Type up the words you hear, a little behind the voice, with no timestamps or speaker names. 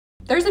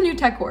There's a new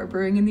tech war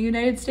brewing in the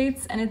United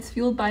States, and it's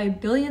fueled by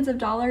billions of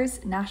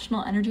dollars,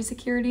 national energy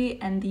security,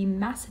 and the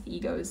massive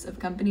egos of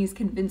companies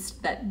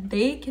convinced that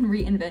they can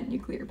reinvent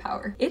nuclear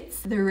power. It's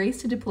the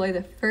race to deploy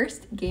the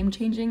first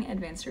game-changing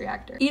advanced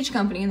reactor. Each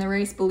company in the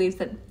race believes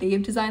that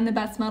they've designed the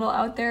best metal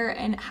out there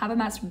and have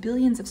amassed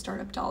billions of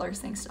startup dollars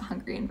thanks to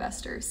hungry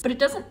investors. But it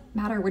doesn't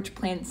matter which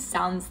plan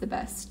sounds the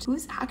best.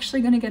 Who's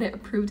actually going to get it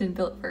approved and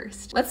built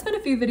first? Let's spend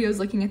a few videos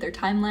looking at their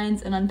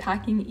timelines and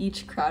unpacking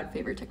each crowd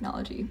favorite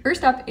technology.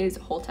 First up is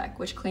Holtec,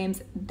 which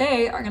claims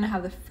they are going to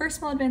have the first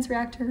small advanced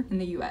reactor in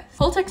the US.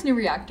 Holtec's new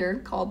reactor,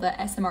 called the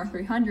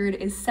SMR300,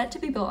 is set to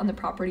be built on the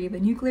property of a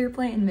nuclear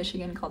plant in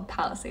Michigan called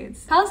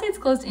Palisades. Palisades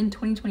closed in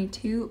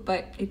 2022,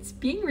 but it's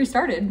being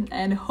restarted,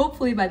 and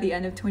hopefully by the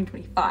end of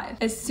 2025.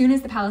 As soon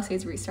as the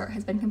Palisades restart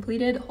has been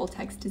completed,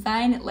 Holtec's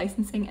design,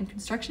 licensing, and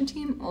construction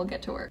team will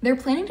get to work. They're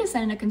planning to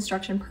send in a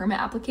construction permit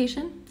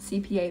application,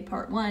 CPA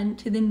Part 1,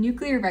 to the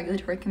Nuclear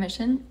Regulatory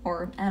Commission,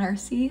 or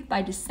NRC,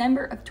 by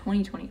December of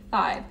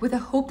 2025, with a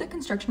hope that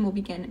construction will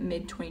begin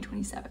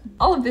mid-2027.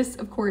 All of this,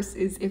 of course,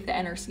 is if the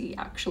NRC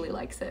actually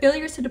likes it.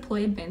 Failures to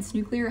deploy advanced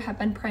nuclear have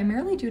been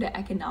primarily due to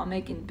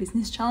economic and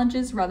business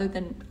challenges rather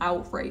than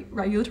outright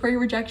regulatory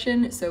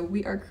rejection, so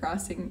we are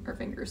crossing our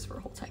fingers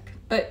for Holtec.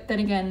 But then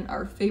again,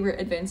 our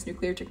favorite advanced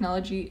nuclear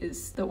technology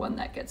is the one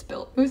that gets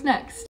built. Who's next?